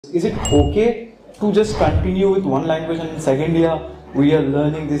Is it okay to just continue with one language and in second year we are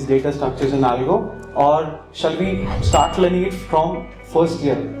learning these data structures and algo, or shall we start learning it from first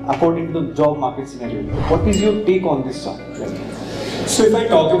year according to the job market scenario? What is your take on this, sir? So if I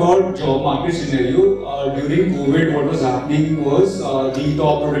talk about job market scenario, during COVID what was happening was the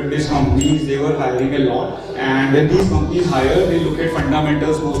top product-based companies, they were hiring a lot, and when these companies hire, they look at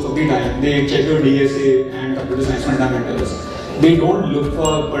fundamentals most of the time. They check your DSA and computer science fundamentals. They don't look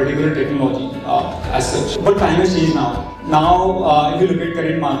for particular technology as such. But time has changed now. Now, if you look at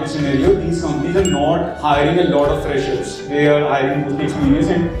current market scenario, these companies are not hiring a lot of freshers. They are hiring mostly experienced,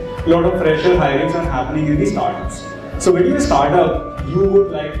 and a lot of fresher hirings are happening in the startups. So when you're a startup, you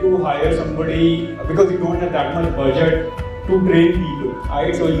would like to hire somebody because you don't have that much budget to train people,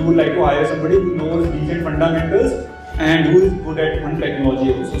 right? So you would like to hire somebody who knows decent fundamentals and who is good at one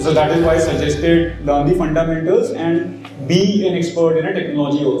technology also. So that is why I suggested learn the fundamentals and be an expert in a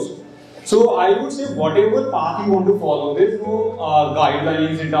technology also. So I would say whatever path you want to follow, there's no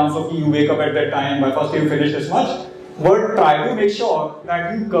guidelines in terms of you wake up at that time, by first you finish this much, but try to make sure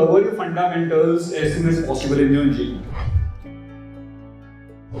that you cover your fundamentals as soon as possible in your engineering.